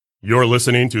You're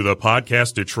listening to the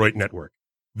Podcast Detroit Network.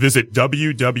 Visit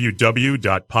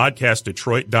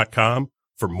www.podcastdetroit.com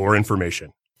for more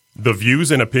information. The views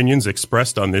and opinions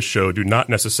expressed on this show do not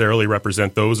necessarily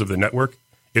represent those of the network,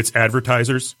 its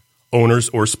advertisers, owners,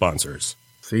 or sponsors.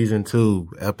 Season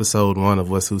 2, episode 1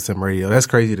 of What's Who Sim Radio. That's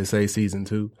crazy to say season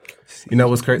 2. You know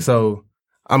what's crazy? So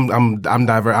I'm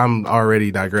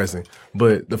already digressing.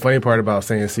 But the funny part about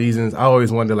saying seasons, I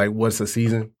always wonder what's a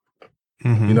season?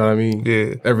 Mm-hmm. You know what I mean?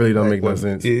 Yeah. That really don't make no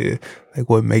sense. Yeah.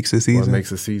 What makes a season? What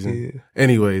makes a season? Yeah.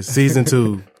 Anyways, season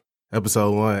 2,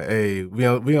 episode 1. Hey, we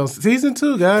on season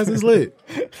 2, guys. It's lit.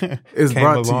 It's Came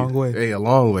brought a to long you. way. Hey, a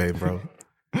long way, bro.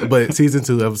 But season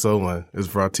 2, episode 1 is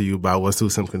brought to you by What's Who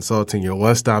Sim Consulting, your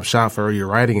one-stop shop for your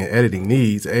writing and editing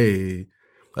needs. Hey,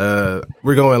 we're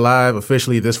going live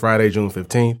officially this Friday, June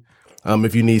 15th.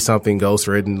 If you need something ghost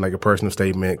written, like a personal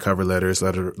statement, cover letters,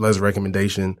 letter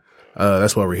recommendation,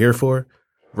 that's what we're here for.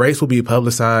 Rates will be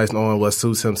publicized on What's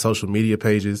Who Sim social media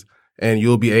pages, and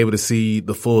you'll be able to see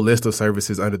the full list of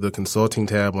services under the consulting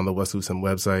tab on the What's Who Sim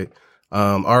website.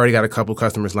 Already got a couple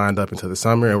customers lined up into the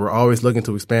summer, and we're always looking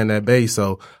to expand that base.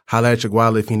 So holla at your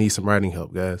Guala if you need some writing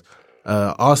help, guys.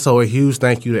 Also, a huge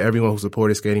thank you to everyone who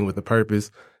supported Skating with a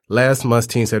Purpose. Last month's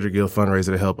Teen Cedric Guild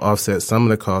fundraiser to help offset some of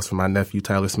the costs for my nephew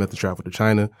Tyler Smith to travel to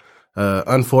China.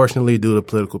 Unfortunately, due to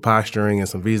political posturing and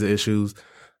some visa issues,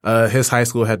 his high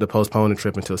school had to postpone the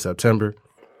trip until September.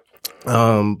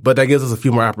 But that gives us a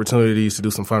few more opportunities to do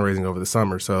some fundraising over the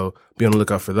summer. So be on the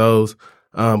lookout for those.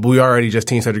 But we already just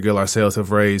Teen Cedric Guild ourselves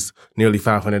have raised nearly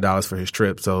 $500 for his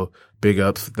trip. So big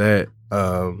ups for that.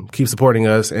 Keep supporting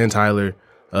us and Tyler.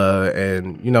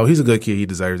 And you know, he's a good kid. He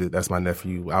deserves it. That's my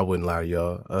nephew. I wouldn't lie to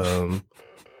y'all.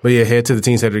 But yeah, head to the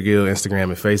Teen Cedric Guild Instagram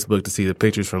and Facebook to see the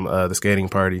pictures from the skating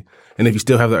party. And if you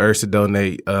still have the urge to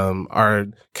donate, our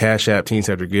Cash App, Teen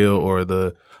Cedric Guild, or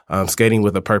the Skating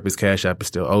with a Purpose Cash App is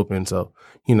still open. So,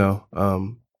 you know,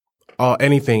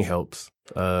 anything helps.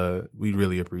 We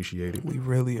really appreciate it. We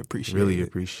really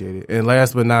appreciate it. And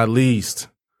last but not least,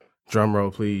 drum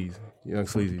roll, please, Young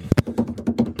Sleazy.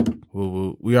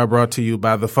 We are brought to you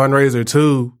by the fundraiser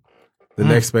 2. The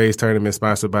next Spades tournament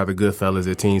sponsored by the good fellas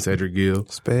at Teen Cedric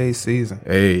Guild. Spades season.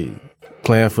 Hey,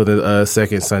 planned for the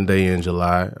second Sunday in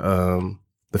July, the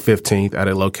 15th, at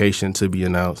a location to be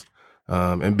announced.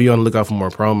 And be on the lookout for more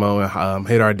promo and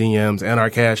hit our DMs and our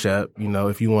Cash App. You know,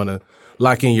 if you want to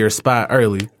lock in your spot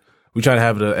early, we try to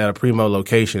have it at a primo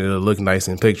location. It'll look nice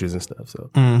in pictures and stuff.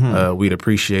 So we'd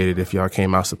appreciate it if y'all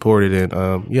came out supported and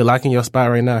lock in your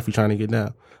spot right now if you're trying to get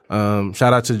down.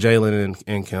 Shout out to Jalen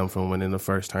and Kim for winning the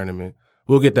first tournament.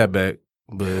 We'll get that back,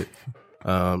 but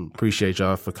appreciate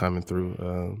y'all for coming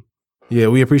through.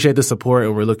 We appreciate the support,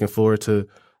 and we're looking forward to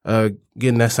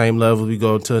getting that same level. We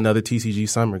go to another TCG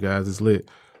summer, guys. It's lit.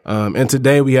 And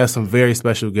today we have some very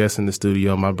special guests in the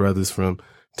studio. My brothers from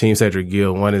Team Cedric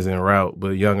Guild. One is en route,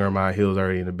 but young Ermine Hill's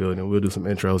already in the building. We'll do some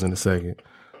intros in a second.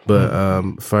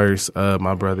 But first,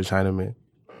 my brother Chinaman.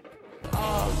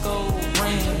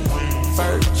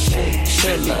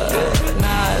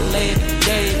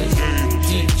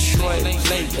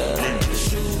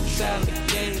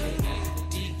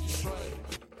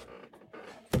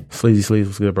 Sleazy Sleeves,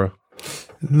 what's good, bro?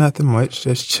 Nothing much,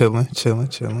 just chilling.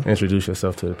 Introduce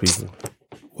yourself to the people.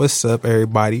 What's up,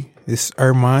 everybody? It's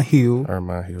Ermine Hill,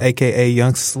 a.k.a.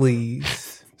 Young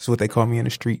Sleeves. That's what they call me in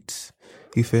the streets.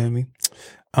 You feel me?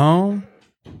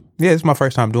 It's my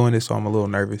first time doing this, so I'm a little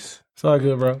nervous. It's all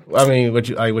good, bro. I mean, what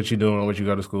you doing? What you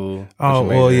go to school?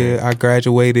 I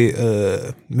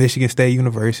graduated Michigan State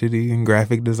University in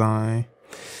graphic design.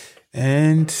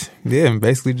 And I'm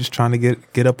basically just trying to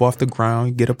get up off the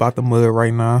ground, get up out the mud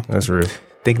right now. That's real.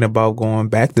 Thinking about going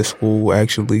back to school,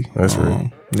 actually. That's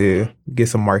real. Get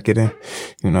some marketing,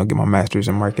 get my master's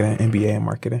in marketing, MBA in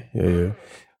marketing.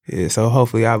 Yeah, so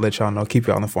hopefully I'll let y'all know, keep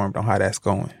y'all informed on how that's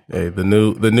going. Hey, the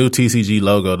new TCG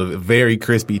logo, the very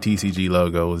crispy TCG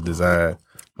logo was designed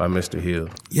by Mr. Hill.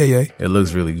 Yeah. It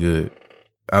looks really good.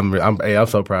 I'm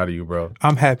so proud of you, bro.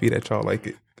 I'm happy that y'all like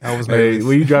it. I was nervous. Hey,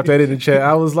 when you dropped that in the chat,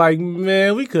 I was like,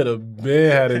 man, we could have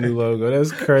had a new logo.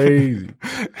 That's crazy.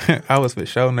 I was for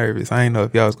sure nervous. I didn't know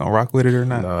if y'all was going to rock with it or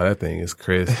not. No, that thing is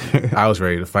crispy. I was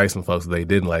ready to fight some folks if they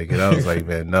didn't like it. I was like,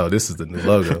 man, no, this is the new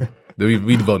logo.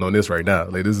 We voting on this right now.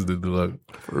 Like, this is the new logo.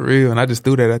 For real. And I just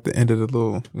threw that at the end of the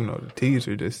little, the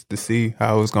teaser just to see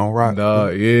how it was going to rock. No,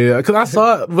 yeah. Because I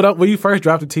saw it when you first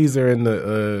dropped the teaser in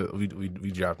the, we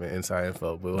dropped it inside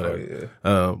info, but whatever.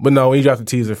 But no, when you dropped the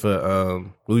teaser for,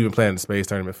 we've been playing the Space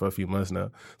Tournament for a few months now.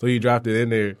 So you dropped it in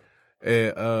there.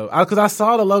 And, because I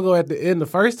saw the logo at the end the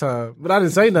first time, but I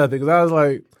didn't say nothing because I was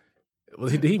like, Well,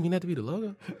 did he mean that to be the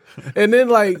logo? And then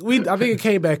like I think it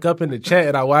came back up in the chat,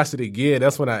 and I watched it again.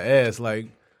 That's when I asked, like,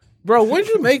 bro, when'd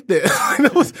you make that?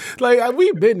 That was like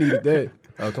we been needed that.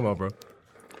 Oh, come on, bro.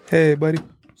 Hey, buddy.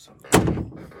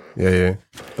 Yeah.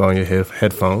 Throw on your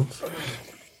headphones.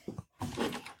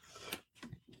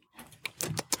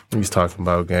 He's talking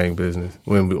about gang business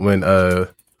when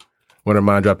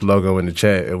Armand dropped the logo in the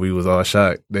chat, and we was all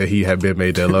shocked that he had been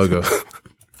made that logo.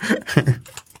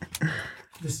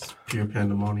 This is pure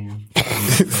pandemonium.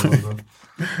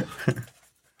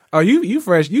 Oh, you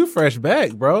fresh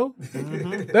back, bro.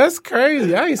 That's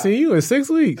crazy. I ain't seen you in 6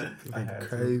 weeks.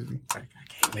 Crazy. I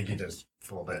can't make it just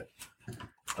full bit.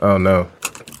 Oh no,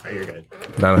 Oh, you're good.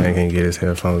 Donovan can't get his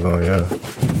headphones on. Yeah,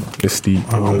 it's steep.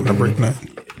 I'm breaking that.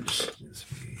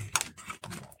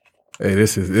 Hey,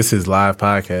 this is live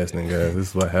podcasting, guys. This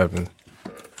is what happens.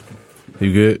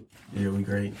 You good? Yeah, we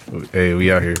great. Hey,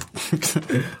 we out here.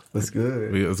 What's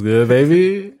good? What's good,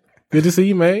 baby? Good to see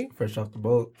you, man. Fresh off the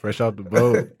boat. Fresh off the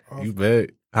boat. You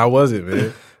bet. How was it,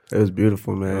 man? It was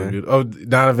beautiful, man. Oh,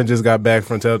 Donovan just got back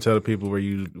from tell the people what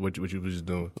you was just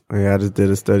doing. Yeah, I just did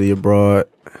a study abroad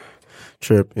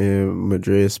trip in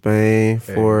Madrid, Spain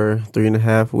for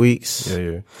 3.5 weeks.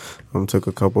 Yeah. Took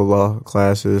a couple law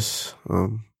classes.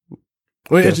 Well,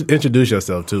 introduce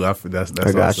yourself too. That's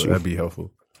I got also, you. that'd be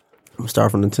helpful. I'm starting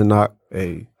from the Tanakh.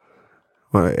 Hey,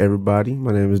 Everybody,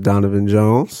 my name is Donovan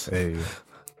Jones, hey,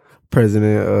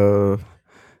 president of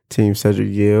Team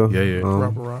Cedric Gill. yeah.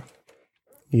 Rock.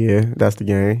 Yeah, that's the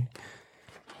game.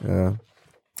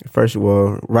 First of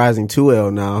all, rising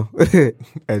 2L now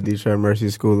at Detroit Mercy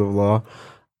School of Law.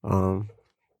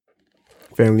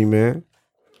 Family man,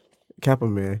 Kappa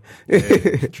man.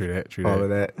 Hey, true that. All of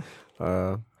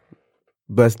that.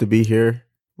 Blessed to be here,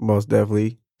 most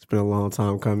definitely. It's been a long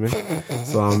time coming.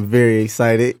 So I'm very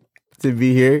excited to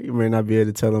be here. You may not be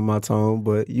able to tell in my tone,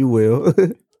 but you will.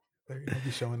 They don't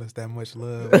be showing us that much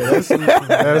love. That's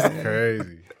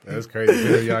crazy. That's crazy.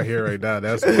 Hear y'all here right now.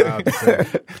 That's wild to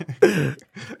say.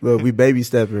 Look, we baby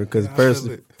stepping because I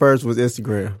feel first was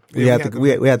Instagram. We had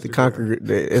to conquer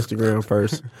the Instagram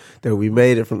first. Then we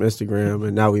made it from Instagram,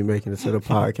 and now we making it to the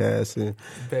podcast and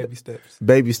Baby steps.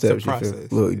 baby steps. It's a You feel?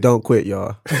 process. Look, don't quit,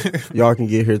 y'all. Y'all can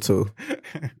get here too,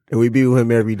 and we be with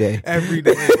him every day. Every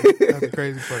day. That's the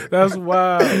crazy part. That's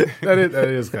wild. That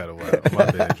is kind of wild.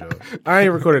 My bad, Joe. I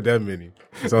ain't recorded that many.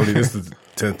 It's only this is the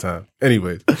 10th time.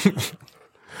 Anyways.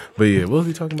 But yeah, what was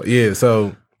we talking about? Yeah,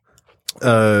 so What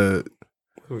are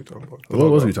we talking about?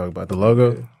 what was we talking about? The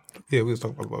logo? Yeah, we was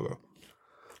talking about the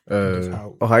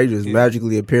logo. Oh, how you just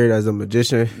magically appeared as a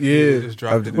magician? Yeah. Just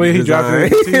dropped it. When he dropped it in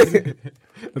Design. the season,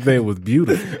 the thing was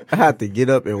beautiful. I had to get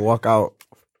up and walk out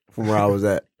from where I was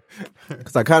at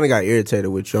because I kind of got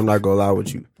irritated with you. I'm not gonna lie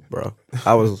with you, bro.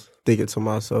 I was thinking to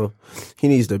myself, he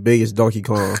needs the biggest Donkey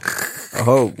Kong. I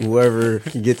hope whoever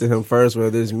can get to him first,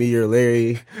 whether it's me or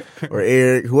Larry or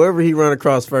Eric, whoever he run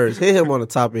across first, hit him on the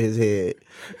top of his head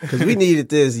because we needed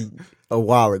this a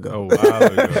while ago.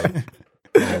 But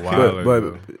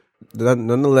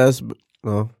nonetheless,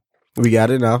 no, we got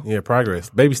it now. Yeah, progress.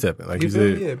 Baby stepping, like you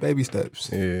said. Yeah, baby steps.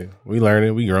 Yeah, we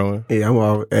learning, we growing. Hey,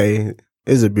 hey,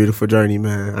 it's a beautiful journey,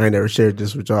 man. I ain't never shared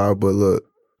this with y'all, but look,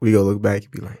 we gonna look back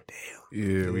and be like, damn.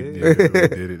 Yeah, we Yeah.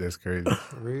 did it. That's crazy.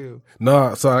 For real.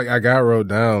 No, so I got wrote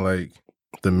down like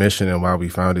the mission and why we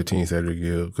founded Team Cedric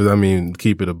Gill. Because I mean,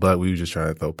 keep it a buck. We were just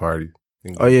trying to throw parties.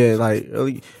 Oh yeah, like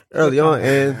early on,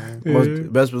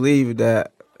 and best believe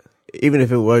that even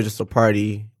if it was just a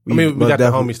party, we got the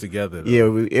definitely- homies together. Though.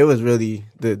 Yeah, it was really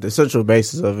the central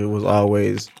basis of it was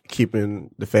always keeping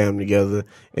the fam together,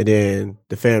 and then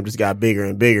the fam just got bigger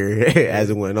and bigger as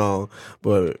it went on.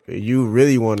 But you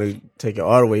really want to take it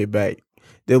all the way back.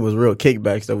 There was real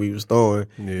kickbacks that we was throwing,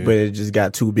 Yeah. but it just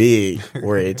got too big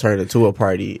where it turned into a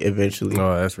party eventually.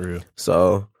 No, that's real.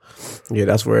 So yeah,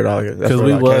 that's where it all. Because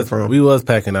we was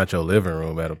packing out your living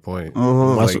room at a point.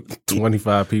 Like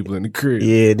 25 people in the crib.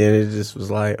 Yeah, then it just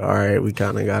was like, all right, we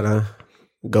kind of gotta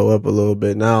go up a little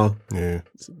bit now. Yeah.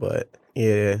 But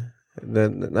yeah,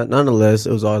 nonetheless,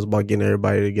 it was always about getting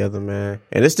everybody together, man.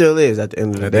 And it still is at the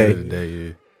end of the At the day. end of the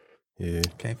day, yeah.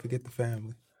 Can't forget the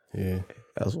family. Yeah.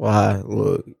 That's why,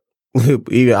 look,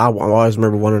 even I always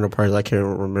remember one of the parties. I can't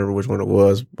remember which one it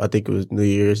was. I think it was New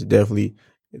Year's. Definitely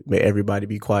made everybody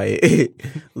be quiet.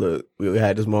 Look, we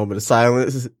had this moment of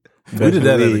silence. We did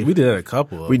that a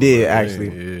couple of We them, did I actually.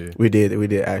 think. We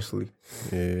did actually.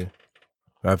 Yeah.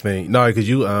 I think no, because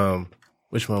you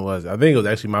which one was it? I think it was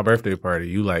actually my birthday party.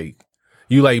 You made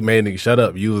nigga shut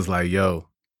up. You was like, yo,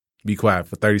 be quiet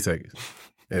for 30 seconds.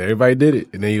 And everybody did it.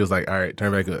 And then he was like, all right,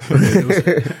 turn back up.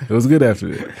 It was good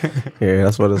after that. Yeah,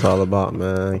 that's what it's all about,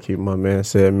 man. Keep my man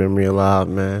said memory alive,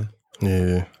 man.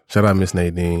 Yeah. Shout out Miss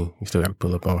Nadine. You still got to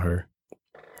pull up on her.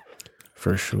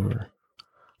 For sure.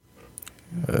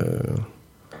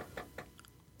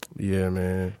 Yeah,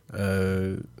 man.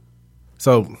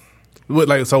 So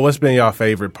what's been y'all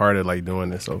favorite part of like doing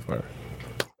this so far?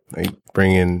 Like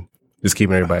just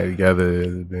keeping everybody together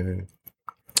has been.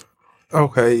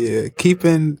 Okay, yeah,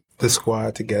 keeping the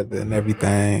squad together and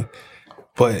everything.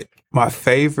 But my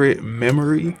favorite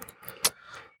memory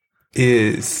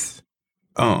is,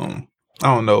 I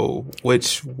don't know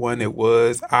which one it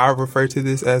was. I refer to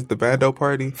this as the bando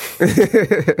party.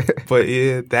 But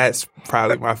yeah, that's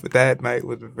probably that night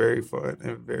was very fun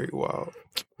and very wild.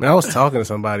 Man, I was talking to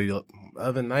somebody the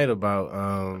other night about,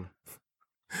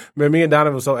 man, me and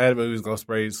Donovan was so adamant we was going to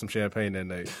spray some champagne that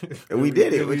night. And we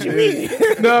did it. What you mean?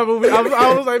 No, but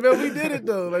I was like, man, we did it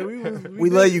though. Like we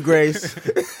love you, Grace.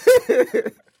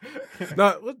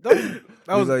 No, that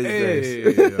was love you,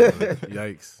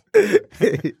 yikes.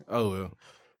 Oh well,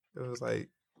 it was like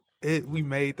we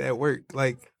made that work.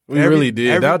 Like we really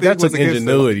did. That took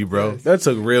ingenuity, bro. Yes. That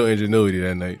took real ingenuity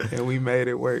that night, and we made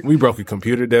it work. We broke a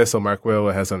computer desk so Marquel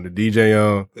would have something to DJ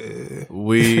on.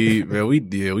 We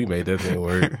made that thing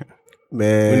work.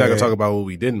 Man, we're not gonna talk about what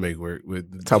we didn't make work.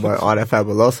 Talk about all that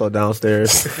fabuloso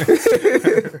downstairs.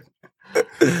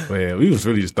 Man, we was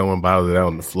really just throwing bottles out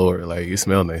on the floor. Like it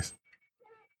smelled nice.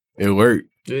 It worked.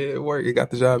 Yeah, it worked. It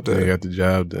got the job done. It got the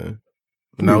job done.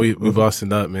 But now we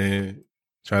busting up, man.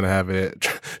 Trying to have it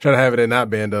at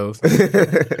not bandos.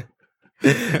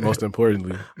 Most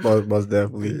importantly. Most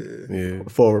definitely. Yeah.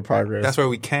 Forward progress. That's where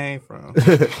we came from.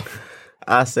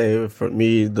 I say for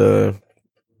me the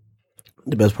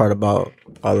best part about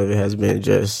all of it has been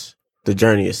just the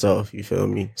journey itself, you feel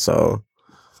me? So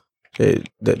the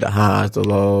highs, the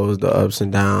lows, the ups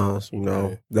and downs, you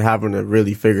know, the having to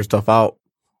really figure stuff out.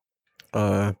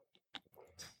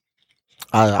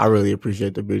 I really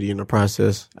appreciate the beauty in the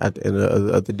process at the end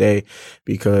of the day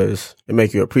because it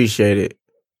makes you appreciate it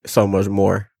so much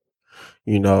more,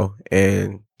 you know,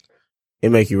 and it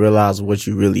makes you realize what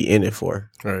you really in it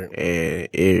for. Right. And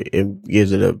it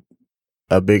gives it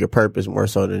a bigger purpose more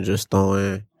so than just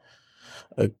throwing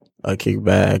a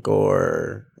kickback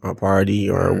or a party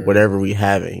or whatever we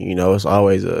having. You know, it's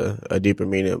always a deeper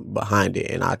meaning behind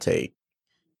it, and I take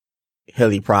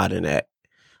hella pride in that.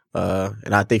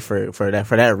 And I think for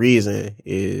that reason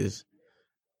is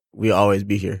we always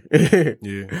be here.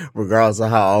 Yeah. Regardless of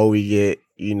how old we get,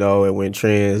 you know, and when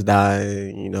trends die,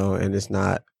 you know, and it's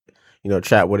not, you know,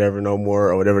 trap whatever no more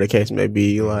or whatever the case may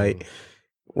be. Like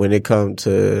when it comes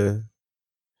to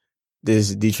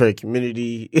this Detroit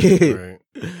community,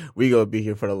 we gonna be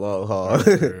here for the long haul.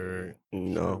 Right. You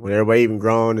know, when everybody even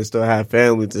grown and still have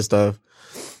families and stuff,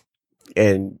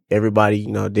 and everybody,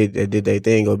 you know, did their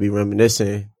thing, gonna be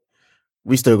reminiscing.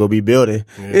 We still gonna be building.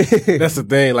 Yeah. That's the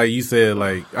thing, like you said,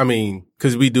 like, I mean,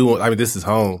 cause this is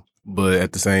home, but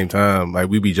at the same time, like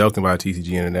we be joking about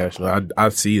TCG International. I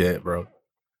see that, bro.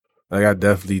 Like I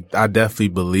definitely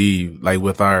believe, like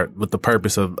with the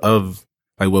purpose of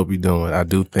like what we doing, I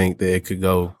do think that it could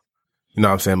go, you know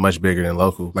what I'm saying, much bigger than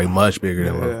local. Like much bigger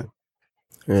than local.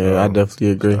 Yeah, I definitely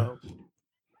agree.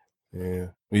 Yeah.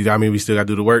 We still gotta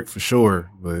do the work for sure,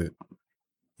 but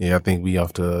yeah, I think we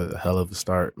off to a hell of a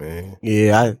start, man.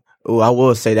 Yeah, I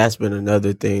will say that's been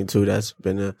another thing too. That's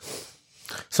been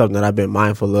something that I've been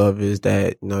mindful of is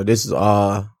that, you know, this is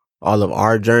all of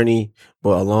our journey,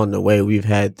 but along the way we've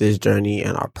had this journey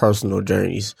and our personal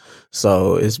journeys.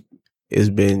 So it's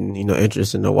been, you know,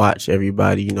 interesting to watch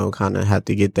everybody, you know, kind of have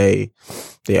to get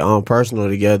their own personal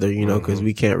together, you know, because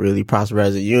we can't really prosper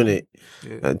as a unit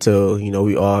until, you know,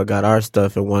 we all got our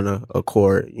stuff in one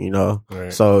accord, you know.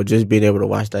 Right. So just being able to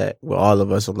watch that with all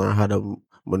of us and learn how to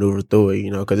maneuver through it, you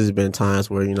know, because there's been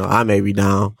times where, you know, I may be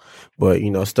down, but,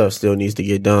 you know, stuff still needs to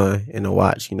get done and to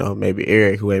watch, you know, maybe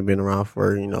Eric, who ain't been around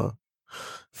for, you know,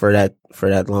 for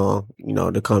that long, you know,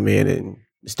 to come in and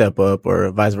step up or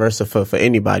vice versa for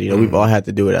anybody. You know, we've all had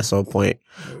to do it at some point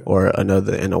or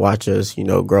another, and to watch us, you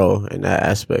know, grow in that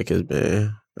aspect has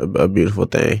been a beautiful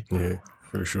thing. Yeah,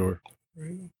 for sure.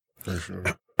 For sure.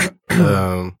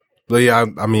 But yeah,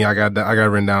 I mean, I got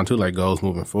written down too, like goals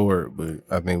moving forward, but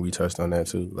I think we touched on that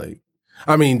too. Like,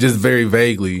 I mean, just very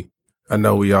vaguely, I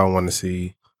know we all want to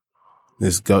see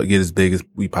this get as big as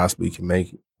we possibly can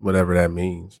make it, whatever that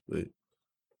means, but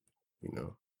you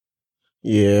know.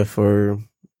 Yeah, for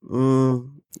me,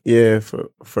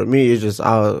 it's just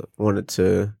I want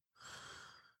the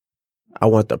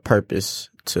purpose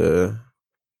to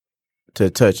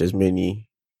touch as many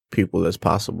people as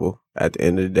possible. At the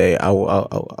end of the day, I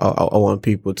want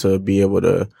people to be able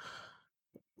to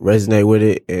resonate with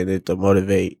it and it to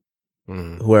motivate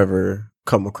whoever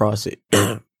come across it.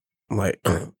 like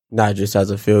not just as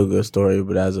a feel good story,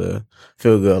 but as a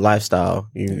feel good lifestyle.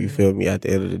 You feel me? At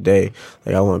the end of the day,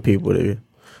 like I want people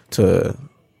to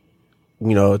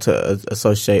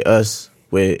associate us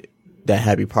with that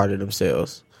happy part of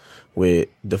themselves, with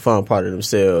the fun part of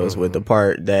themselves, with the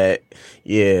part that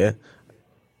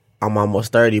I'm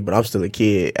almost 30, but I'm still a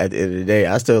kid. At the end of the day,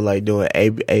 I still like doing A,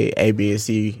 B, and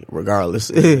C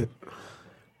regardless.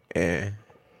 And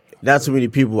not too many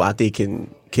people I think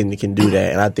can do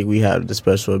that, and I think we have the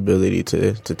special ability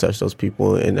to touch those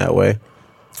people in that way.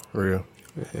 Real.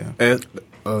 Yeah. And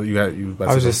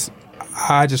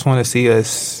I just want to see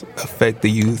us affect the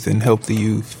youth and help the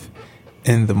youth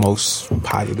in the most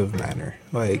positive manner.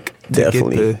 Like to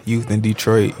Definitely. get the youth in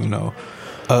Detroit,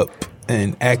 up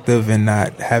and active and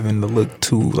not having to look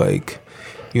to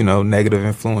negative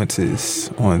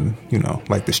influences on,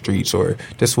 like the streets or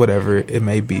just whatever it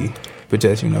may be. But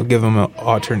just, give them an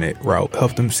alternate route,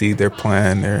 help them see their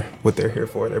plan, what they're here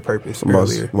for, their purpose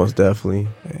earlier. Most definitely.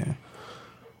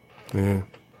 Yeah.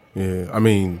 I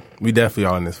mean, we definitely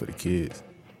are in this for the kids.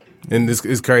 And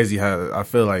it's crazy how I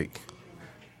feel like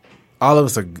all of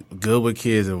us are good with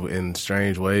kids in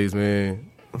strange ways,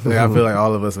 man. Like, I feel like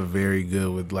all of us are very good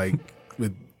with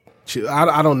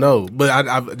I don't know, but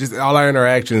I've just all our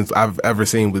interactions I've ever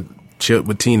seen with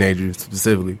teenagers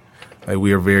specifically, like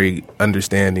we are very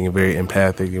understanding and very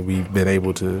empathic, and we've been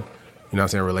able to,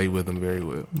 relate with them very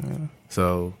well. Yeah.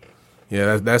 So,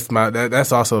 yeah,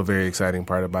 that's also a very exciting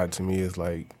part about it to me is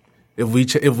like if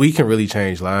we can really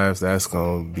change lives, that's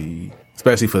gonna be,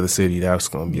 especially for the city, that's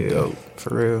gonna be dope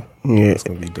for real. Yeah, it's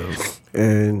gonna be dope.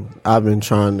 And I've been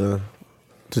trying to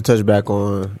touch back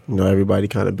on, everybody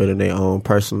kind of building their own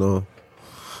personal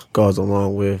goals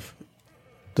along with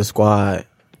the squad.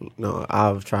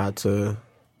 I've tried to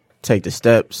take the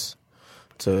steps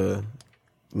to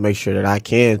make sure that I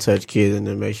can touch kids and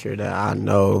to make sure that I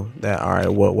know that, all right,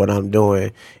 what I'm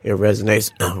doing, it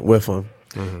resonates with them.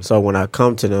 Mm-hmm. So when I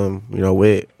come to them,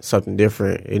 with something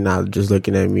different, and not just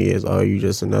looking at me as, oh, you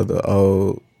just another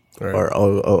old or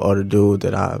older dude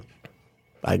that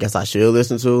I guess I should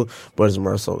listen to, but it's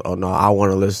more so, oh no, I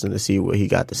want to listen to see what he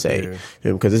got to say.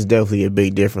 Because it's definitely a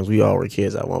big difference. We all were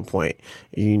kids at one point.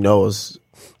 It's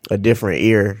a different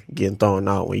ear getting thrown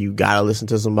out when you got to listen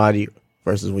to somebody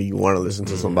versus when you want to listen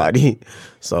to somebody.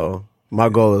 So my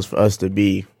goal is for us to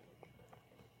be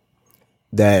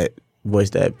that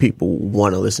voice that people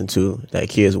want to listen to, that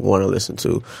kids want to listen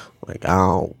to. Like, I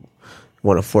don't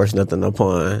want to force nothing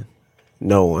upon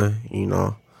no one,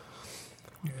 Yeah,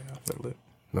 I feel it.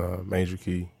 No, major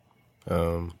key.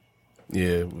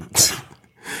 Yeah,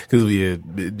 because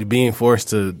being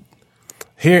forced to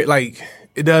hear, like,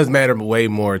 it does matter way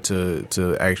more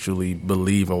to actually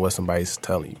believe in what somebody's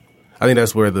telling you. I think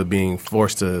that's where the being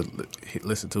forced to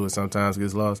listen to it sometimes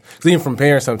gets lost. Because even from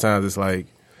parents, sometimes it's like,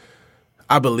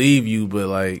 I believe you, but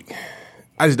like,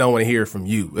 I just don't want to hear it from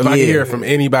you. If I could hear it from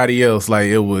anybody else, like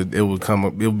it would come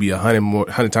up, it would be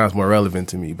 100 times more relevant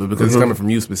to me. But because it's coming from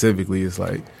you specifically, it's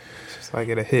like. Like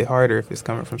it'll hit harder if it's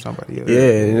coming from somebody else.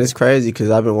 Yeah, and it's crazy because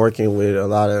I've been working with a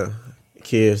lot of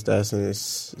kids that's in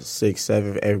 6th,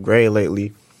 7th, 8th grade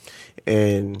lately,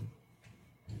 and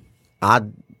I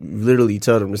literally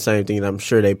tell them the same thing that I'm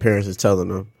sure their parents is telling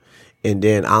them, and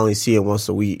then I only see them once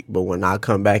a week, but when I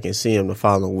come back and see them the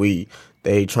following week,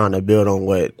 they trying to build on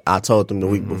what I told them the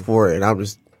week before, and I'm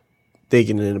just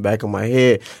thinking in the back of my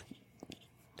head,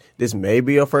 this may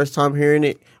be your first time hearing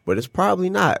it, but it's probably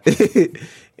not.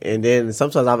 And then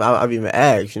sometimes I've even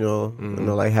asked,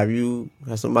 like,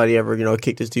 has somebody ever,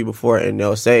 kicked this to you before? And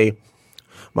they'll say,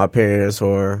 my parents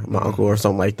or my uncle or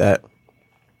something like that,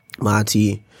 my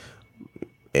auntie.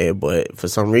 But for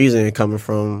some reason, coming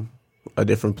from a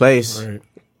different place,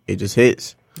 it just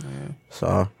hits. Yeah.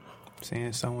 So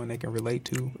seeing someone they can relate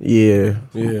to. Yeah,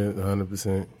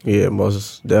 100%. Yeah,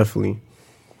 most definitely.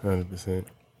 100%.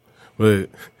 But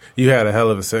you had a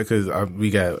hell of a set because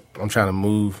I'm trying to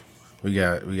move. We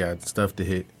got stuff to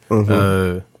hit.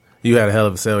 Mm-hmm. You had a hell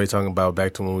of a sale talking about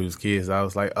back to when we was kids. I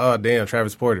was like, oh damn,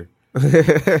 Travis Porter. I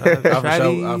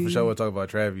for sure want to talk about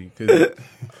Travis because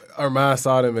Armand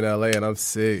saw them in LA and I'm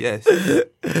sick. Yes.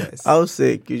 I was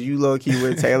sick because you low key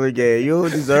went Taylor game. You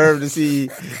don't deserve to see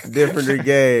Different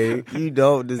game. You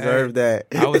don't deserve that.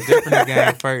 I was Different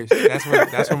game first.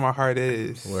 That's where my heart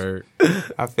is. Word.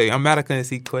 I'm mad I couldn't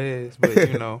see Quez, but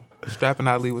Strapping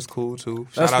Ali was cool too.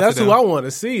 That's who I want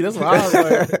to see. That's what I was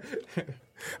like.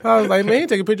 I was like, man,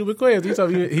 take a picture with Quez. He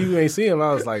told me he ain't see him.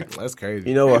 I was like, that's crazy.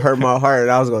 You know what hurt my heart?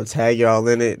 I was gonna tag y'all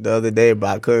in it the other day, but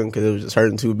I couldn't because it was just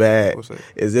hurting too bad. What's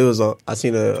that? I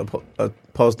seen a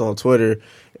post on Twitter,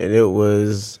 and it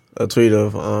was a tweet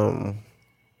of I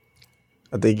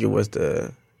think it was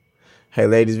the Hey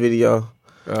Ladies video.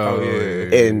 Oh,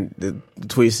 yeah. And the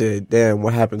tweet said, "Damn,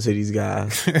 what happened to these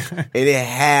guys?" And it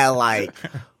had like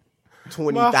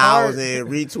 20,000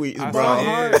 retweets, I bro. saw,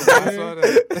 yeah, I saw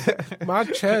that. My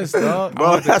chest, dog. I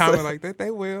want to comment like that.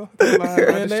 They will. I Man,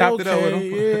 just they chopped it up with okay.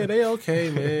 them. Yeah, they okay,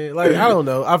 man. Like I don't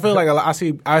know. I feel like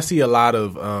I see a lot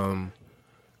of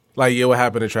like what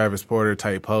happened to Travis Porter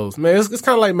type posts. Man, it's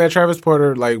kind of like, man, Travis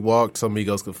Porter like walked so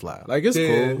Migos could fly. Like it's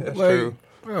Yeah, cool. that's Like true.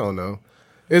 I don't know.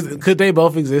 Could they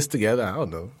both exist together? I don't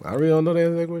know. I really don't know the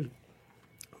answer.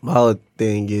 My whole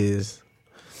thing is,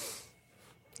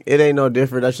 it ain't no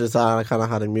different. That's just kind of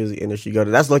how the music industry go.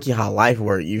 That's lucky how life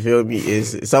work. You feel me?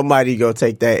 Is somebody go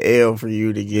take that L for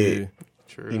you to get,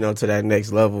 True. you know, to that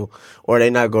next level, or they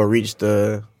not gonna reach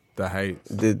the heights.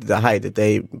 the height that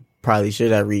they probably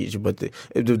should have reached. But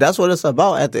that's what it's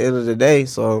about at the end of the day.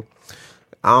 So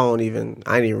I ain't even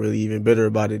really even bitter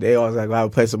about it. They always like, I have a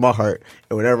place in my heart.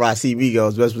 And whenever I see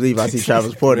Migos, best believe I see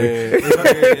Travis Porter. Man,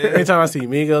 anytime I see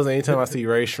Migos, anytime I see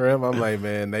Ray Shrimp, I'm like,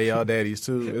 man, they y'all daddies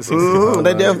too. It's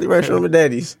They definitely rush on the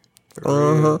daddies.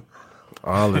 all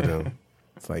of them.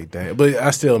 It's like that, but I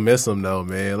still miss them though,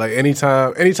 man. Like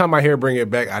anytime I hear Bring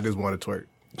It Back, I just want to twerk.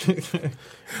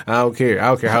 I don't care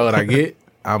how old I get.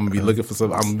 I'm gonna be looking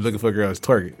for I'm looking for girls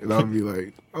twerking, and I'm gonna be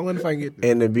like, I wonder if I can get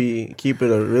this. And to keep it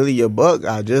really a buck,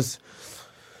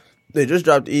 they just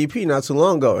dropped the EP not too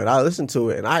long ago, and I listened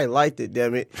to it, and I liked it,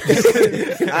 damn it.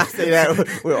 I say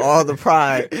that with all the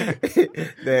pride,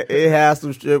 that it has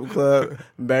some strip club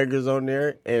bangers on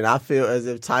there, and I feel as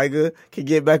if Tyga could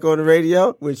get back on the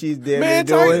radio, which he's damn Man,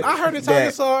 doing. I heard the Tiger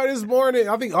song this morning.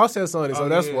 I think Offset song it, so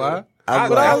that's yeah. why. I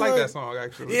But like was that like- song,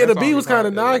 actually. Yeah, the That beat song was kind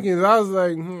of hard, knocking. I was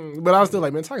like, but I was still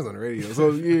like, man, Tiger's on the radio.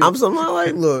 So yeah. I'm somehow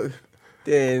like, look,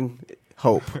 then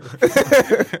hope.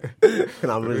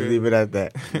 And I'm just leave it at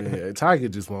that. Yeah, Tiger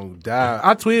just won't die.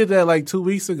 I tweeted that like 2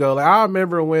 weeks ago. Like I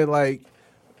remember when like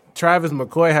Travis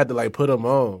McCoy had to like put him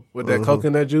on with that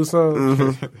coconut juice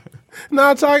on.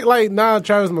 Now Travis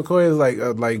McCoy is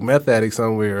like meth addict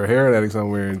somewhere or heroin addict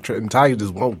somewhere, and Tiger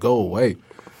just won't go away.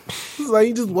 It's like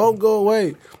he just won't go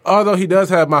away. Although he does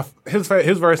have his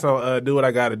verse on "Do What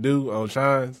I Gotta Do" on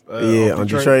Shines. On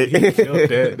Detroit. He killed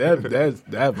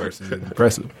that verse is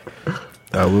impressive.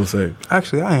 I will say.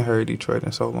 Actually, I ain't heard Detroit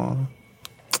in so long.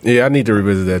 Yeah, I need to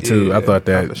revisit that too. Yeah, I thought I'm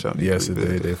that gonna show you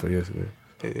yesterday. revisit.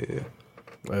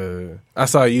 Yeah. I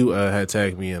saw you had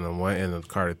tagged me in the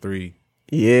Carter 3.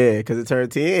 Yeah, because it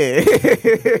turned 10.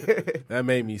 That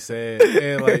made me sad.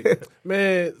 And like,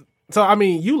 man, so I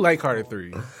mean, you like Carter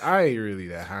 3. I ain't really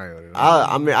that high on it.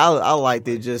 I liked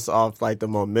it just off like the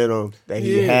momentum that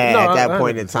he had no, at that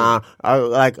point in 100%. time.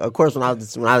 Of course,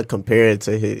 when I compare it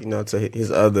to his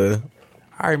other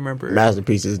I remember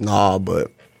masterpieces,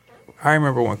 but I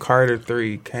remember when Carter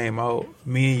 3 came out,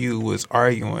 me and you was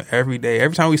arguing every day.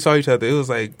 Every time we saw each other, it was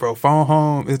like, bro, Phone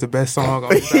Home is the best song on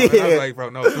the album. And I was like, bro,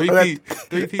 no,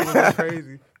 3 people was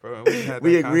crazy. Bro,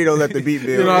 we agreed on Let the Beat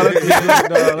Build.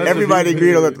 Everybody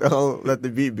agreed on Let the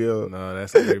Beat Build. No,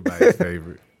 that's everybody's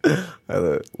favorite.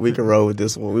 We can roll with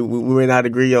this one. We may not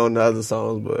agree on the other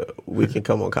songs, but we can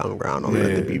come on common ground on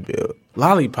Let the Beat Build.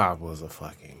 Lollipop was a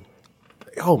fucking,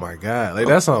 oh my God. Like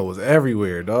that song was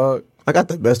everywhere, dog. I got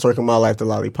the best twerk of my life to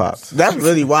Lollipop. That's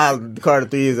really why Carter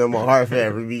 3 is in my heart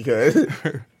forever, because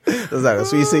it was like a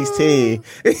Sweet 16.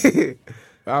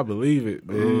 I believe it,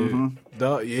 man.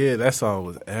 Dog, yeah, that song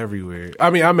was everywhere.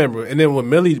 I mean, I remember, and then when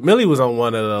Millie was on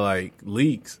one of the like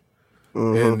leaks,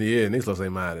 and yeah, niggas lost their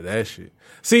mind to that shit.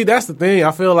 See, that's the thing. I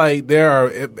feel like there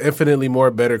are infinitely more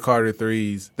better Carter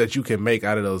 3s that you can make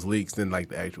out of those leaks than like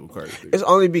the actual Carter 3s. It's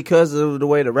only because of the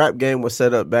way the rap game was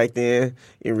set up back then.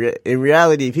 In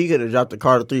reality, if he could have dropped the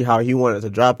Carter 3 how he wanted to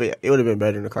drop it, it would have been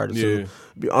better than the Carter 2.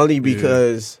 Only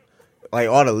because like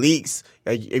all the leaks,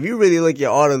 like, if you really look at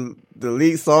all the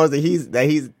leak songs that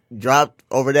he's dropped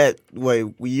over that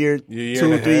year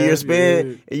 2 or 3 year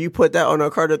span, and you put that on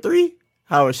a Carter 3,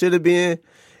 how it should have been,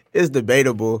 it's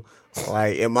debatable.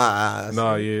 Like in my eyes.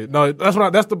 No,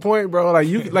 that's the point, bro. Like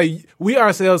we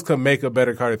ourselves can make a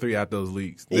better Carter 3 out those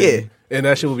leaks. Yeah. And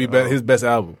that shit would be his best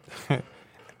album.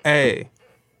 Hey,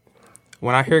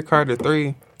 when I hear Carter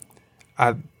 3,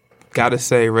 I gotta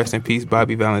say rest in peace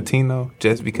Bobby Valentino,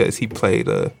 just because he played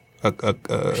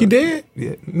He did?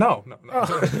 Yeah. No.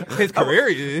 His career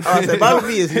is. I said Bobby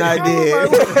B is not dead. I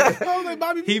was like,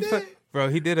 Bobby B dead? Bro,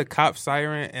 he did a cop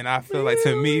siren, and I feel like,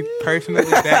 to me personally,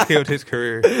 that killed his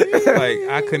career. Like,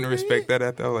 I couldn't respect that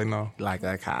after. I was like, no. Like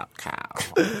a cop.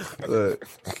 Look.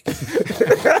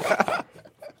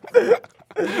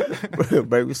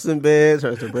 Breakfast in bed,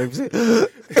 turns to breakfast.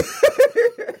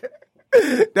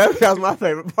 That was my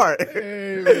favorite part.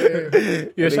 Hey,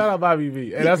 man. Yeah, shout out Bobby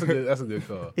V. Hey, that's a good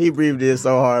call. He breathed in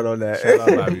so hard on that. Shout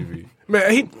out Bobby V. Man,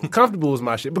 he comfortable was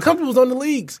my shit, but comfortable's on the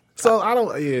leagues, so I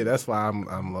don't. Yeah, that's why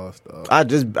I'm lost. I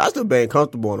still been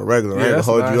comfortable on the regular. I ain't gonna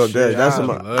hold you up there. shit. That's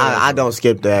I don't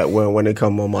skip that when it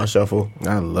come on my shuffle.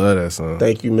 I love that song.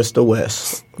 Thank you, Mr.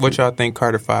 West. What y'all think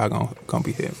Carter 5 gonna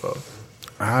be hitting for?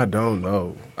 I don't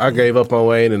know. I gave up on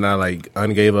Wayne, and I like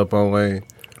ungave up on Wayne.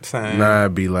 Same. Nah,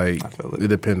 it'd be like I feel it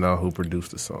depends on who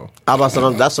produced the song. That's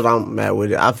what I'm mad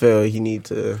with it. I feel he need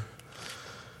to,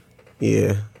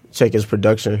 check his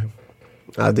production.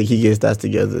 I think he gets that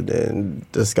together, then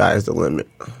the sky's the limit.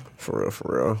 For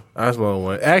real. I just want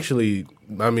one. Actually,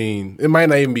 I mean, it might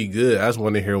not even be good. I just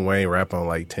want to hear Wayne rap on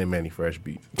like 10 Manny Fresh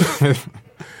beats.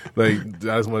 Like,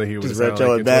 I just want to hear what it sounds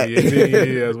like in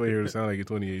 2018. Yeah, I just want to hear what it sounds like in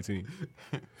 2018.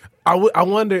 I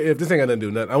wonder if this ain't got nothing to do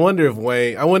with nothing.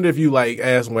 I wonder if you like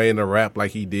asked Wayne to rap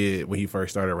like he did when he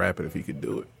first started rapping, if he could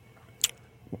do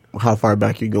it. How far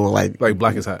back you going? Like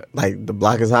Block is Hot. Like the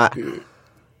Block is Hot? Yeah.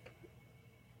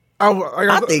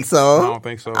 I think so. I don't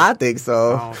think so. I think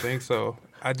so. I don't think so.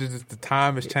 The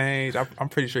time has changed. I'm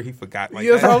pretty sure he forgot. Like,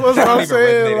 Yes, that's what I'm even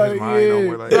saying. resonate in Like, his mind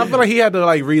no more. I feel like he had to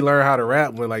like relearn how to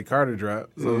rap when like Carter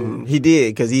dropped. So, He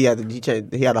did, because he had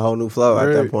a whole new flow at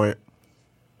that Right. point.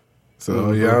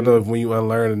 so yeah, I don't know if when you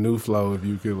unlearn a new flow, if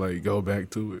you could like go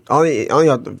back to it. Only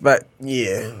off the back,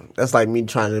 that's like me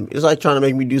it's like trying to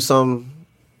make me do something,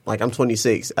 like I'm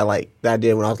 26, that I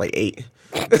did when I was like 8.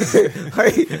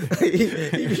 Like,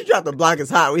 he dropped the Block is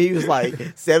Hot when he was like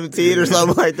 17 or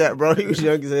something like that, bro. He was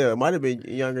young as hell. Might have been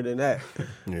younger than that.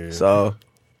 Yeah. So,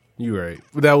 You right.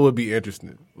 But that would be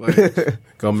interesting. Like,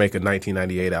 go make a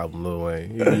 1998 album, Lil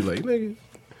Wayne. You'd be like, nigga.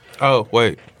 Oh,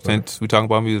 wait. Since we talking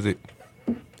about music,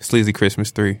 Sleazy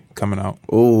Christmas 3 coming out.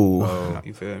 ooh.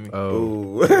 You feel me?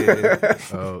 Ooh. Yeah.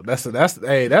 Oh, that's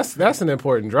an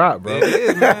important drop, bro. It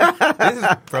is,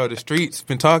 man. Bro, the streets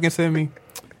been talking to me,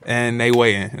 and they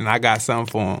waiting, and I got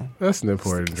something for them. That's an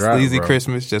important drop, Sleazy bro.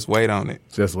 Christmas, just wait on it.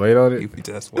 Just wait on it. You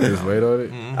just wait Just on wait it. on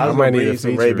it. I was might gonna need bring a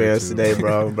some feature Ray or Bans two. today,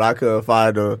 bro, but I couldn't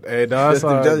find them. Hey, no, it's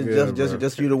all good, bro.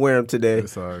 Just for you to wear them today.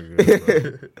 It's all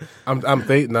good, bro.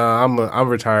 I'm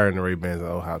retiring the Ray Bans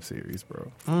and O-Hop series,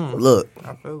 bro. Look,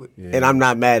 I feel it. Yeah. and I'm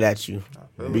not mad at you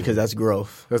because that's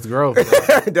growth. That's growth.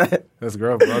 Bro. That's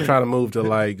growth, bro. I'm trying to move to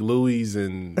like Louis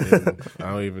and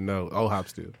I don't even know. O-Hop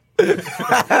still.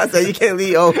 So you can't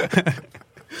leave.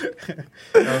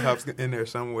 Hop's in there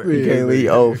somewhere. You can't leave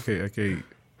off.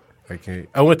 I can't.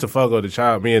 I went to Fogo de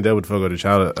Chao. Me and Deb went to Fogo de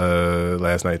Chao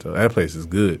last night though. That place is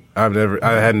good. I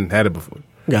hadn't had it before.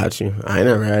 Got you. I ain't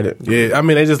never had it. Yeah, I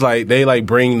mean they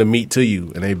bring the meat to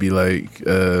you and they be like,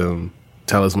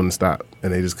 tell us when to stop,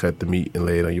 and they just cut the meat and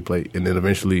lay it on your plate, and then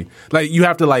eventually like you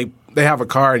have to like they have a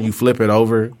car and you flip it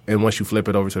over, and once you flip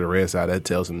it over to the red side, that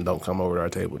tells them don't come over to our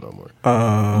table no more.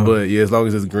 But yeah, as long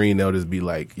as it's green, they'll just be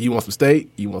like, you want some steak,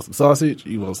 you want some sausage,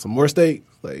 you want some more steak.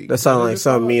 Like That sounds like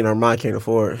something me and Armand can't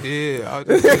afford. Yeah, I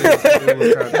just,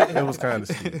 it was kind of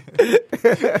steep.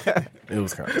 It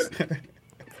was kind of steep.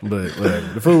 But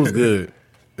whatever. The food was good.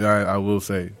 I will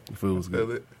say the food was feel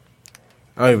good. it.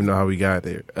 I don't even know how we got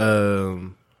there.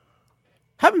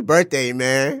 Happy birthday,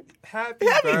 man. Happy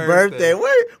birthday.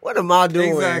 What am I doing?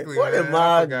 Exactly, What man. am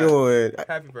I I forgot. doing?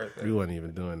 Happy birthday. We wasn't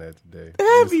even doing that today.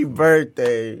 Happy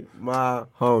birthday, my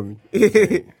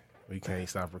homie. We can't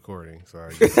stop recording, so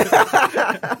I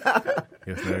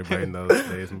guess everybody knows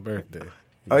today is my birthday.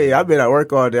 Oh yeah, I've been at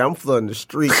work all day. I'm flooding the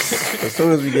streets. As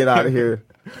soon as we get out of here,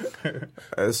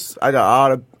 I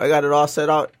got it all set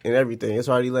out and everything. It's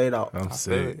already laid out. I'm I feel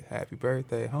sick. it. Happy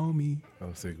birthday, homie.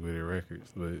 I'm sick with the records,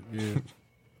 but yeah,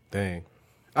 dang.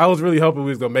 I was really hoping we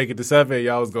was gonna make it to 7. And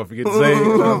y'all was gonna forget to say it. I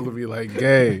was gonna be like,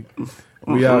 "Gang,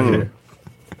 we out here."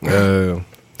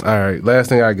 All right. Last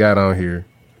thing I got on here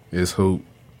is Hoop.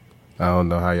 I don't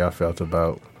know how y'all felt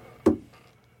about.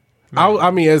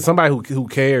 I mean, as somebody who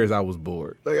cares, I was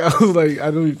bored. Like I was like,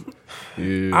 I don't.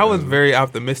 Yeah, I was very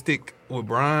optimistic with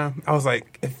Brian. I was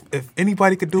like, if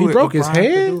anybody could do it, He broke if his Brian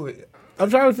could hand? do it. I'm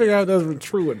trying to figure out if that's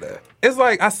true or not. It's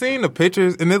like I seen the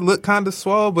pictures and it looked kind of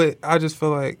swole, but I just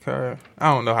feel like I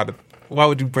don't know how to. Why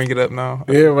would you bring it up now?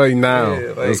 Yeah, right now.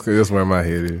 Yeah, like- That's where my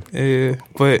head is. Yeah,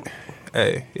 but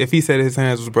hey, if he said his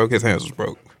hands was broke, his hands was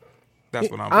broke. That's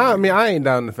what I'm. I mean, I ain't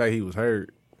down the fact he was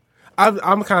hurt.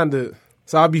 I'm kind of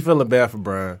so I'll be feeling bad for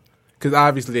Brian because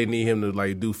obviously they need him to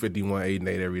like do 51, 8, and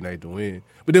 8 every night to win.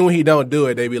 But then when he don't do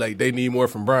it, they be like they need more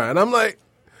from Brian. I'm like,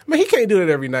 Man, he can't do that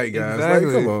every night, guys.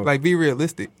 Exactly. Like, come on. Like, be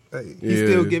realistic. Like, he's Yeah.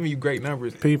 still giving you great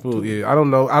numbers. People, I don't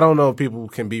know if people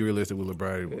can be realistic with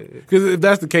LeBron. Because if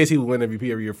that's the case, he would win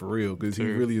MVP every year for real. Because he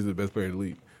really is the best player in the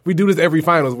league. We do this every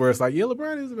finals where it's like, yeah,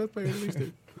 LeBron is the best player in the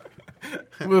league.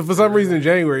 But for some reason in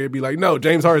January, it'd be like, no,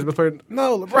 James Harden's the best player.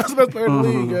 No, LeBron's the best player in the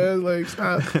league, guys. Like,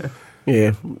 stop.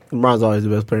 Yeah, LeBron's always the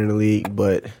best player in the league,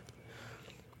 but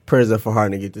prayers up for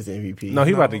Harden to get this MVP. No,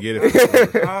 he about to get it.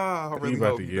 For sure. I really He about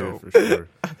hope to you get don't. it for sure.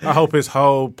 I hope his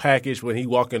whole package when he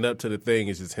walking up to the thing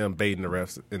is just him baiting the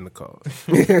refs in the call.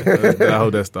 I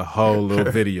hope that's the whole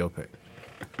little video pack.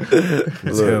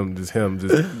 Just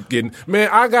him getting. Man,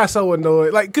 I got so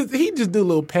annoyed. Like, cause he just do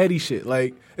little petty shit.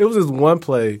 Like, it was this one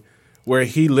play where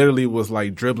he literally was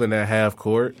like dribbling at half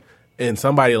court. And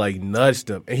somebody like nudged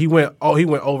him, and he went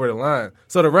over the line.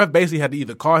 So the ref basically had to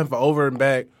either call him for over and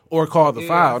back or call the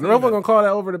foul. And the ref wasn't gonna call that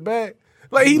over the back.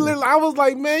 Like he literally, I was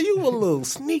like, man, you a little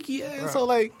sneaky ass. So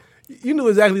like, you knew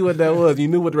exactly what that was. You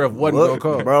knew what the ref wasn't Look,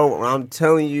 gonna call. bro, I'm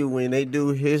telling you, when they do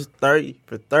his 30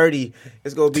 for 30,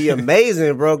 it's gonna be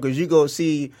amazing, bro. Because you gonna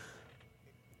see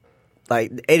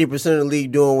like 80% of the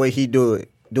league doing what he doing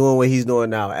what he's doing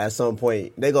now. At some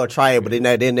point, they gonna try it, but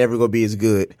they're never gonna be as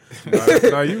good.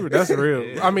 That's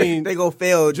real. I mean, They gonna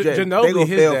fail. They Ginobili gonna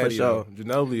his fail daddy, for sure. though.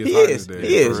 Ginobili is He hot is. as daddy,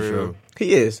 He is. for real.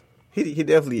 He is. He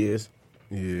definitely is.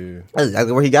 Yeah, That's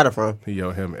exactly where he got it from. he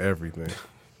owe him everything.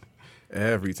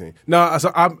 Everything. No,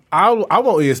 so I want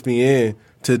ESPN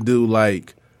to do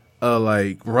like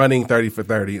running 30 for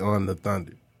 30 on the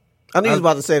Thunder. I knew you was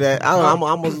about to say that. I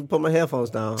almost put my headphones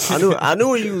down. I knew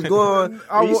where you was going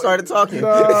when you started talking. No,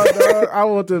 I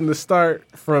want them to start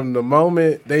from the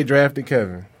moment they drafted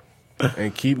Kevin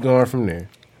and keep going from there.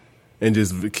 And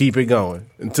just keep it going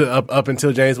until up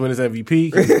until James wins his MVP.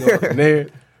 Keep going from there.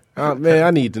 Man,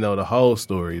 I need to know the whole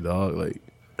story, dog. Like,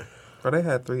 Bro, they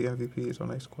had 3 MVPs on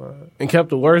their squad. and kept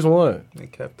the worst one. They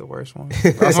kept the worst one.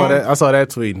 I saw that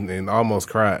tweet and almost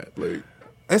cried.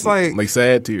 It's like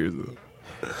Sad tears.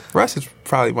 Russ is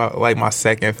probably my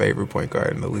second favorite point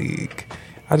guard in the league.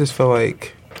 I just feel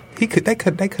like they could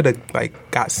have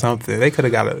like got something. They could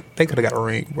have got a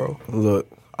ring, bro. Look,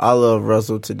 I love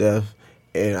Russell to death,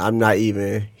 and I'm not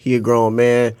even. He a grown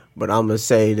man, but I'm gonna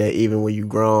say that even when you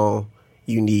grown,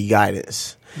 you need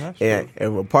guidance. And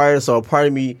a part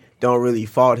of me don't really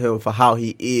fault him for how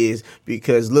he is,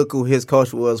 because look who his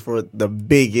coach was for the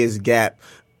biggest gap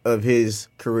of his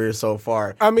career so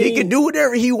far. I mean, he can do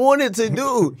whatever he wanted to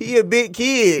do. He a big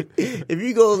kid. If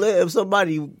you go let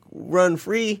somebody run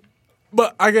free.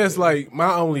 But I guess like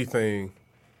my only thing,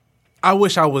 I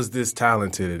wish I was this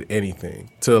talented at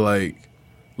anything to like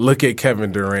look at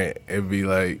Kevin Durant and be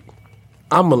like,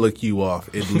 I'm gonna look you off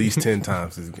at least 10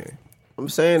 times this game. I'm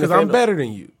saying Because I'm better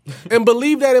than you. And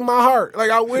believe that in my heart. Like,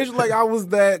 I wish like I was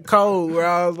that cold where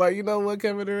I was like, you know what,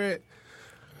 Kevin Durant?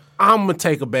 I'm going to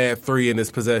take a bad 3 in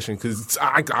this possession because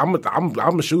I'm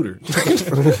a shooter.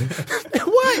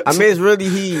 What? I mean, it's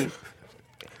really and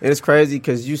it's crazy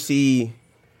because you see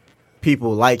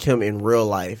people like him in real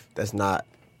life that's not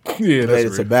Yeah, related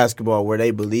that's to real. basketball, where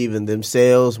they believe in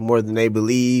themselves more than they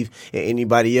believe in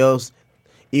anybody else,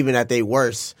 even at their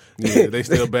worst. Yeah, they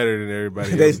still better than everybody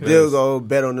else. They still does. go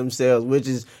bet on themselves, which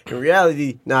is in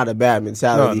reality not a bad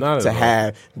mentality No, not at to all.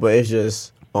 have, but it's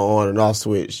just an on and off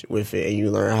switch with it, and you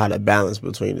learn how to balance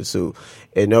between the two.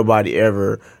 And nobody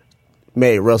ever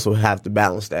made Russell have to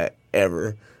balance that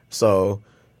ever. So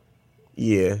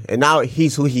yeah, and now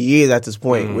he's who he is at this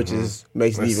point, which is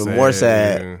makes it That's even more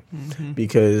sad yeah.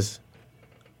 because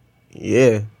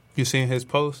yeah. You seen his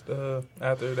post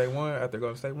after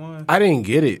Golden State won? I didn't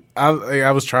get it.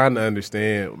 I was trying to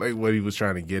understand like what he was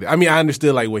trying to get at. I mean, I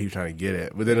understood like what he was trying to get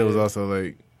at, but then it was also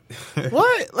like,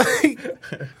 what? Like,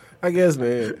 I guess,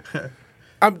 man.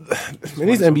 Man,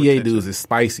 these NBA dudes is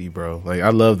spicy, bro. Like, I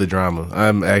love the drama.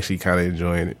 I'm actually kind of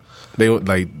enjoying it. They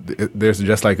like, they're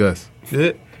just like us.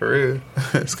 Yeah, for real.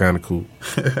 It's kind of cool.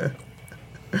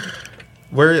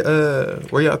 Where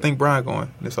y'all think Brian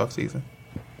going this offseason?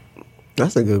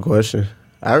 That's a good question.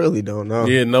 I really don't know.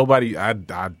 Yeah, nobody. I have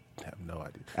no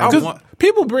idea. I 'Cause want-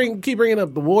 people keep bringing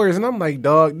up the Warriors, and I'm like,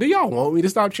 dog, do y'all want me to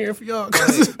stop cheering for y'all?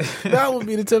 'Cause that would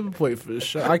be the tipping point for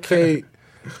sure. I can't.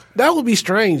 That would be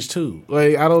strange too.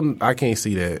 Like, I can't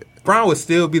see that. Brian would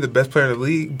still be the best player in the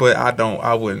league, but I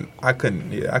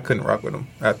couldn't rock with him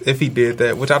if he did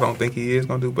that, which I don't think he is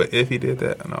gonna do. But if he did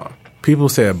that, no. People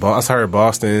said I've heard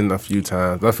Boston a few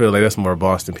times. I feel like that's more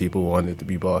Boston people wanting it to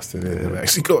be Boston than him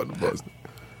actually going to Boston.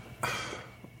 I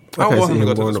can't want see him to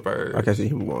go to going the Spurs. I can see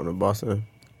him going to Boston.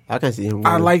 I can see him.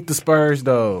 I Going. like the Spurs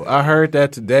though. I heard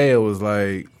that today. It was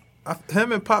like,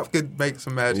 Him and Pop could make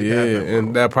some magic yeah, happen.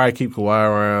 and that probably keep Kawhi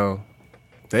around.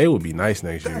 They would be nice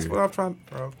next That's year. what I'm trying,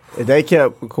 bro. If they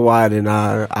kept Kawhi, then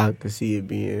I could see it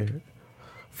being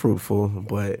fruitful.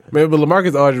 But Man, but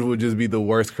LaMarcus Aldridge would just be the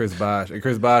worst Chris Bosh, and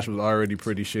Chris Bosh was already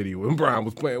pretty shitty when Brian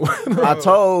was playing with him. I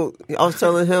was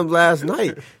telling him last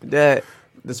night that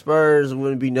the Spurs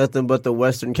wouldn't be nothing but the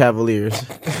Western Cavaliers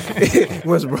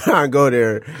once Brian go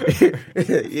there.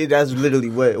 That's literally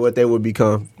what they would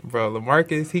become. Bro,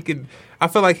 LaMarcus, I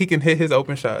feel like he can hit his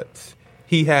open shots.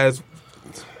 He has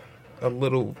a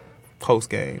little post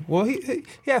game. Well, he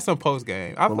has some post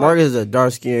game. LaMarcus is a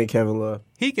dark skinned Kevin Love.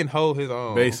 He can hold his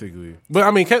own. Basically. But,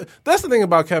 I mean, that's the thing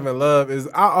about Kevin Love is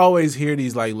I always hear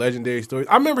these, like, legendary stories.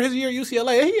 I remember his year at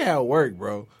UCLA. He had work,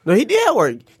 bro. No, he did have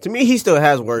work. To me, he still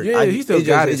has work. Yeah, he still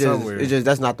got it somewhere. It's just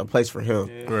that's not the place for him.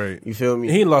 Yeah. Right. You feel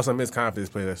me? He lost some of his confidence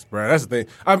playing that Brian. That's the thing.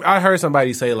 I heard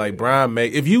somebody say, like, Brian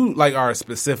if you, like, are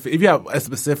if you have a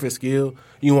specific skill,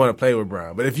 you want to play with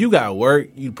Brian. But if you got work,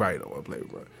 you probably don't want to play with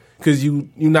Brian. Because you're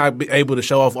not able to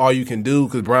show off all you can do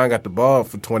because Brian got the ball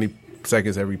for 20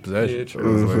 seconds every possession. Yeah,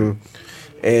 true.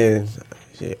 And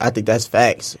I think that's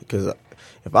facts. Because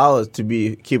if I was to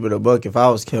be keeping a buck, if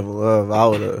I was Kevin Love, I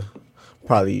would have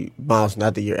probably bounced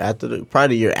not the year after,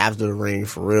 probably the year after the ring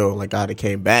for real. Like I'd have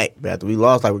came back. But after we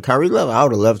lost, like with Kyrie Love, I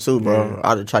would have left too, bro. Yeah.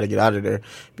 I'd have tried to get out of there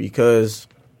because.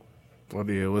 Well,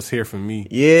 yeah, what's here for me?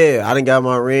 Yeah, I done got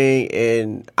my ring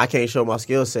and I can't show my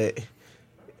skill set.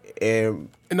 And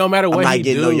no matter what I'm not he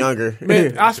getting do, no younger.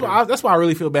 Man, that's why I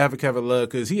really feel bad for Kevin Love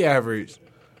because he averaged,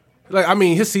 like, I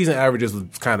mean, his season averages was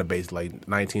kind of based like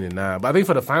 19-9, but I think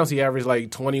for the finals he averaged like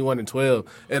 21-12,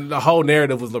 and the whole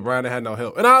narrative was LeBron that had no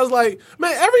help. And I was like,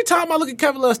 man, every time I look at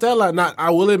Kevin Love's stat line, I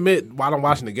will admit while I'm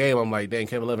watching the game, I'm like, dang,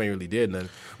 Kevin Love ain't really did nothing.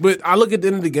 But I look at the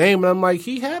end of the game and I'm like,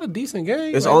 he had a decent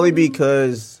game. It's like, only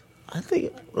because I'm not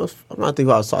thinking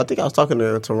I think I was talking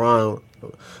to Ron,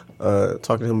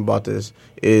 talking to him about this.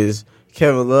 Is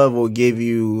Kevin Love will give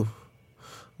you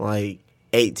like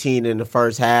 18 in the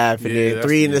first half and then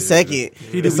 3 in the second.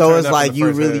 So it's like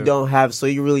you really don't have. So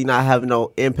you really not have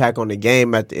no impact on the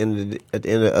game at the end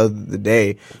of the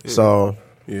day. So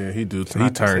yeah, he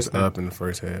turns up in the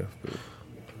first half. But,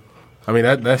 I mean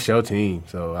that's your team,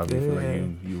 so I feel like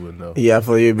you would know. Yeah, I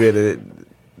feel you'd be able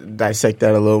to dissect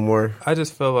that a little more. I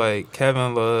just feel like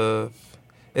Kevin Love,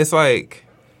 it's like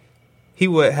he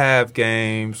would have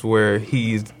games where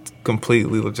he's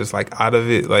completely just like out of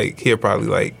it. Like he'll probably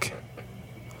like,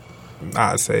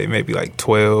 I'd say maybe like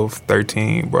 12,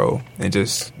 13, bro, and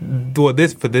just do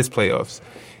this for this playoffs.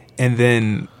 And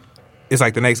then it's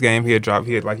like the next game he'll drop.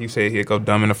 Like you said, he'll go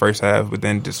dumb in the first half, but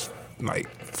then just like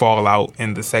fall out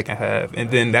in the second half. And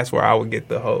then that's where I would get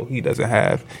the whole he doesn't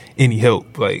have any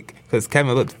help. Like, because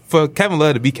for Kevin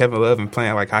Love to be Kevin Love and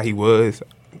playing like how he was,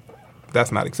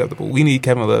 that's not acceptable. We need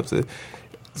Kevin Love to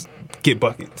get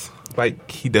buckets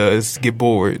like he does, get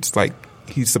boards like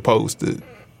he's supposed to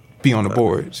be on the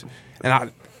boards.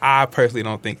 And I personally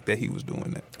don't think that he was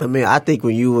doing that. I mean, I think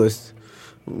we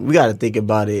got to think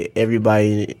about it.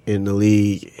 Everybody in the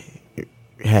league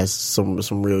has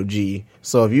some real G.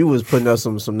 So if you was putting up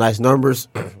some nice numbers,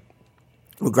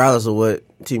 regardless of what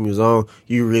team you was on,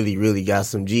 you really, really got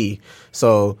some G.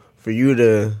 So for you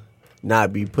to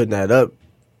not be putting that up,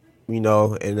 and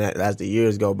that as the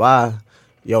years go by,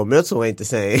 your mental ain't the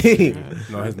same.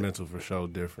 No, his mental for sure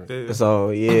different. So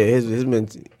yeah, his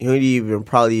mental, he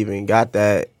probably even got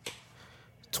that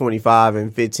 25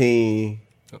 and 15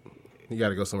 You got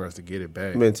to go somewhere else to get it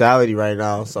back. mentality right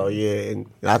now. So yeah, and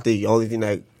I think the only thing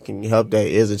that can help that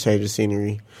is a change of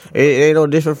scenery. It ain't no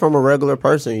different from a regular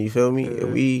person. You feel me?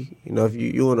 If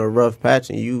you in a rough patch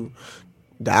and you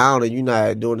down and you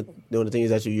not doing the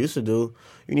things that you used to do,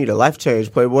 you need a life change,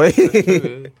 Playboy.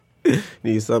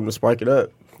 Need something to spark it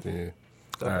up. Yeah.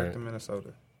 All All right. right. To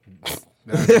Minnesota.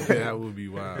 That would be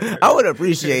wild. I would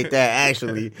appreciate that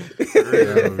actually.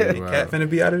 That would be wild. Cat finna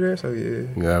be out of there, so yeah.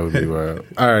 Yeah, that would be wild.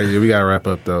 All right, we got to wrap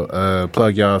up, though.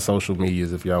 Plug y'all social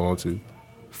medias if y'all want to.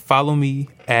 Follow me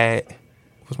at,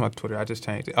 what's my Twitter? I just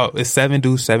changed it. Oh, it's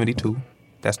 7dude72.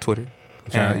 That's Twitter.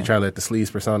 You try to let the sleeves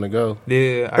persona go?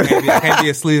 Yeah, I can't be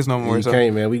a sleeves no more. You so.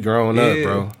 can't, man. We growing up,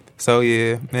 bro. So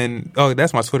yeah, and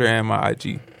that's my Twitter and my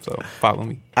IG. So follow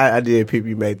me. I did peep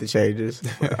you made the changes.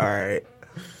 All right.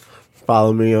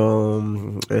 Follow me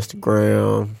on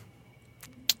Instagram,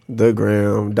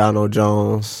 Donald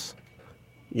Jones.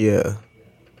 Yeah.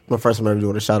 My first time ever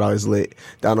doing a shout out is lit.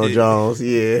 Donald Jones,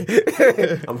 yeah.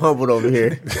 I'm humbled over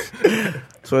here.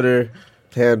 Twitter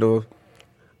handle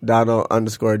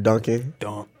Donald_Duncan.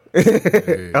 Don't.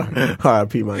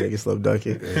 R.I.P. my nigga Slip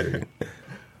Duncan.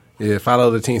 Yeah, follow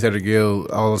the Teen Setter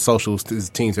Guild. All the socials is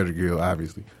Teen Setter Guild,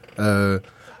 obviously.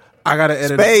 I gotta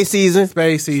edit Spade season.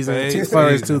 Spade season. Spade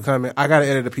Spurs season. 2 coming. I gotta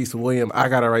edit a piece of William. I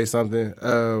gotta write something.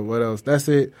 What else? That's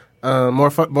it.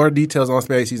 More details on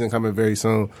Spade season coming very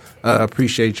soon.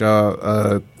 Appreciate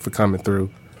y'all for coming through.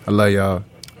 I love y'all.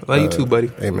 Love you too,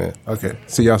 buddy. Amen. Okay.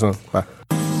 See y'all soon. Bye.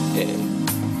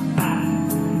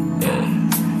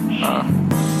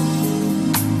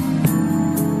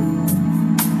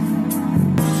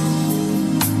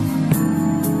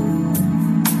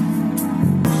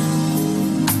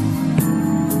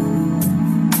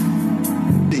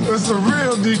 It's a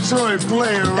real Detroit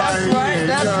player right here.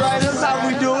 That's right. That's